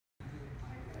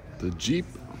the Jeep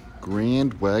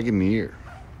Grand Wagoneer.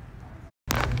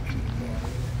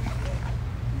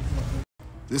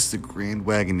 This is the Grand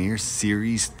Wagoneer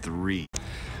Series 3.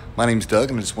 My name's Doug,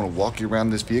 and I just want to walk you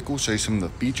around this vehicle, show you some of the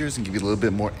features, and give you a little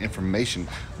bit more information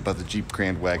about the Jeep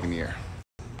Grand Wagoneer.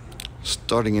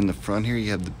 Starting in the front here, you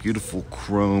have the beautiful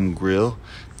chrome grille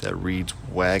that reads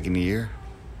Wagoneer.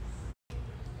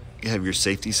 You have your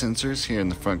safety sensors here in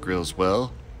the front grille as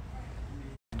well.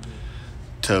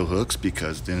 Tow hooks,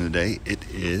 because at the end of the day, it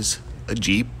is a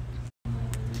Jeep.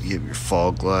 You have your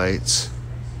fog lights,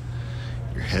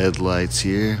 your headlights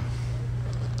here.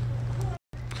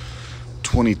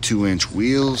 22-inch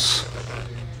wheels.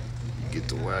 You get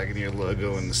the Wagoneer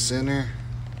logo in the center.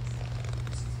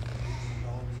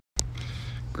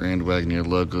 Grand Wagoneer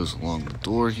logos along the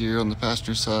door here on the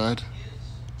passenger side.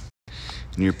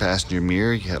 In your passenger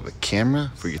mirror, you have a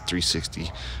camera for your 360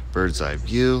 bird's eye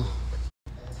view.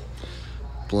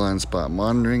 Blind spot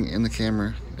monitoring in the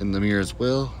camera, in the mirror as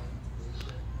well.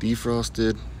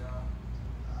 Defrosted.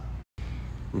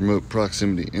 Remote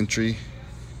proximity entry.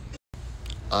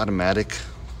 Automatic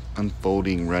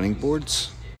unfolding running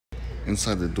boards.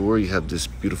 Inside the door, you have this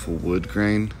beautiful wood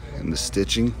grain and the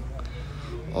stitching,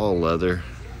 all leather.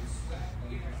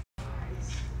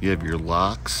 You have your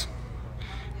locks,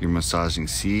 your massaging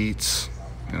seats,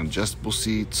 and adjustable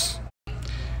seats,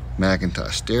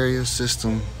 Macintosh stereo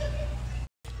system.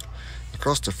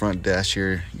 Across the front dash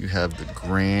here, you have the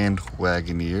Grand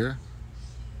Wagoneer.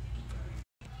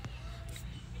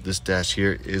 This dash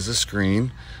here is a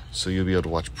screen, so you'll be able to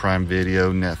watch Prime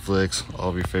Video, Netflix, all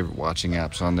of your favorite watching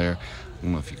apps on there. I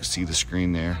don't know if you can see the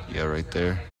screen there. Yeah, right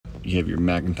there. You have your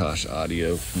Macintosh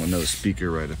audio, another speaker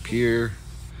right up here.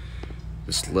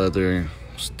 This leather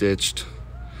stitched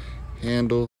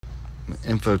handle.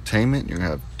 Infotainment, you're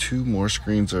gonna have two more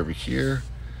screens over here.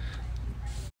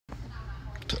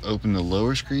 To open the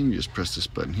lower screen, you just press this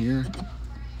button here.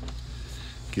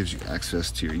 Gives you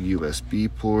access to your USB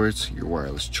ports, your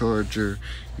wireless charger,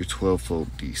 your 12-volt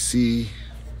DC. You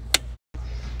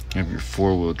have your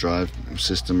four-wheel drive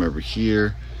system over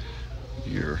here,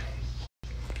 your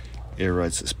air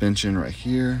ride suspension right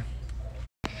here.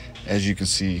 As you can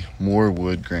see, more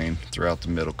wood grain throughout the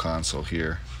middle console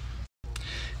here.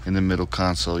 In the middle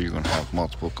console, you're going to have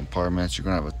multiple compartments. You're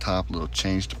going to have a top little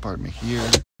change department here.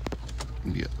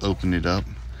 You open it up,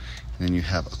 and then you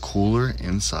have a cooler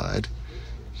inside.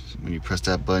 When you press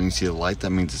that button, you see the light, that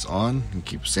means it's on. You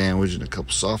keep a sandwich and a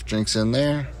couple soft drinks in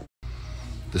there.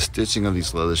 The stitching of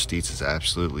these leather seats is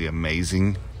absolutely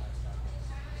amazing.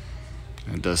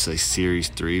 And it does say Series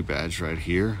 3 badge right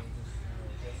here.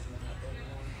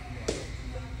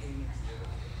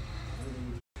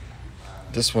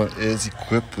 This one is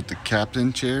equipped with the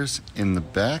captain chairs in the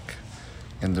back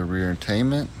and the rear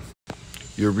entertainment.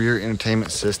 Your rear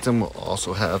entertainment system will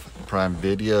also have Prime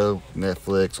Video,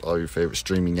 Netflix, all your favorite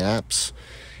streaming apps.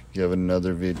 You have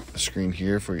another screen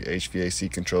here for your HVAC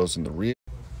controls in the rear.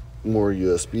 More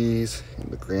USBs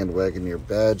and the Grand Wagoneer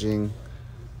badging.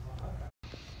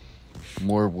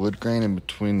 More wood grain in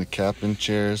between the captain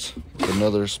chairs with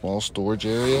another small storage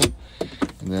area.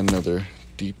 And then another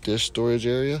deep dish storage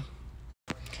area.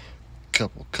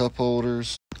 Couple cup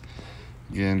holders.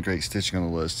 Again, great stitching on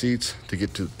the leather seats. To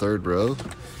get to the third row,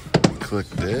 you click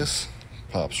this,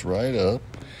 pops right up,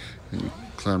 and you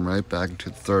climb right back into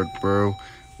the third row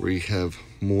where you have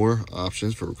more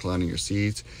options for reclining your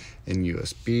seats and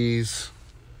USBs.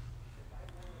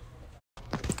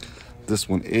 This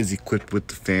one is equipped with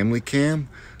the family cam,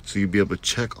 so you'll be able to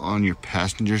check on your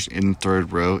passengers in the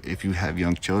third row if you have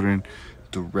young children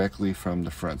directly from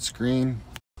the front screen.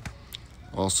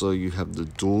 Also, you have the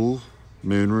dual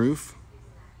moonroof.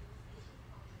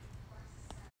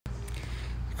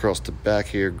 Across the back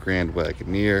here, Grand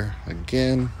Wagoneer.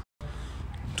 Again,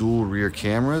 dual rear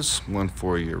cameras, one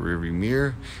for your rearview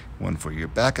mirror, one for your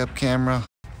backup camera.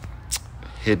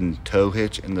 Hidden tow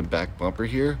hitch in the back bumper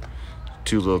here.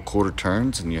 Two little quarter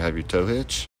turns and you have your tow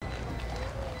hitch.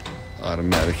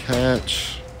 Automatic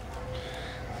hatch.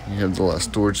 You have the last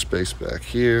storage space back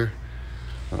here.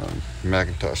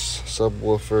 Macintosh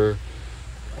subwoofer.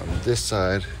 On this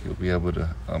side, you'll be able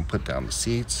to put down the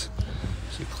seats.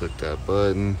 So you click that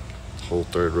button, whole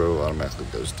third row automatically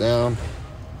goes down.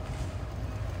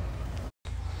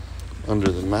 Under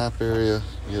the map area,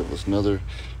 you have another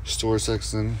storage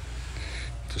section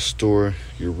to store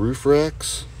your roof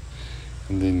racks,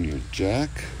 and then your jack.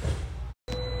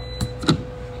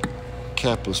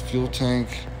 Capless fuel tank.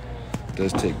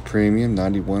 Does take premium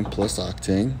 91 plus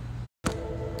octane.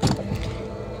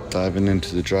 Diving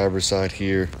into the driver's side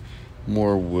here,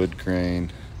 more wood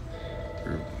grain,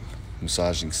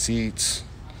 massaging seats,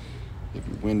 You have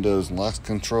your windows and locks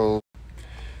control.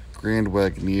 Grand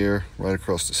Wagoneer right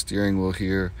across the steering wheel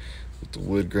here with the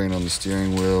wood grain on the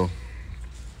steering wheel.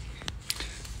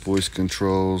 Voice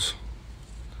controls,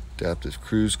 adaptive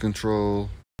cruise control.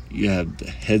 You have the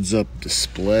heads-up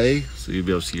display, so you'll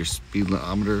be able to see your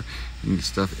speedometer and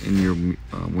stuff in your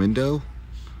window.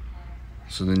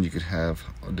 So then you could have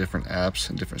different apps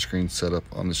and different screens set up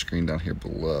on the screen down here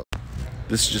below.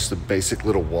 This is just a basic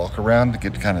little walk around to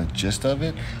get the kind of gist of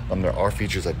it. There are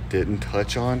features I didn't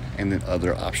touch on, and then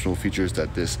other optional features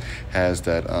that this has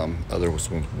that other ones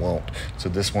won't. So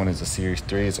this one is a Series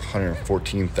 3, it's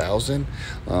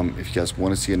 $114,000. If you guys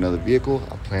want to see another vehicle,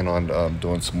 I plan on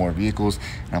doing some more vehicles,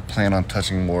 and I plan on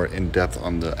touching more in depth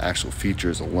on the actual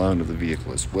features alone of the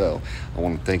vehicle as well. I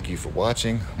want to thank you for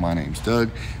watching. My name's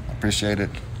Doug. I appreciate it.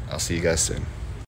 I'll see you guys soon.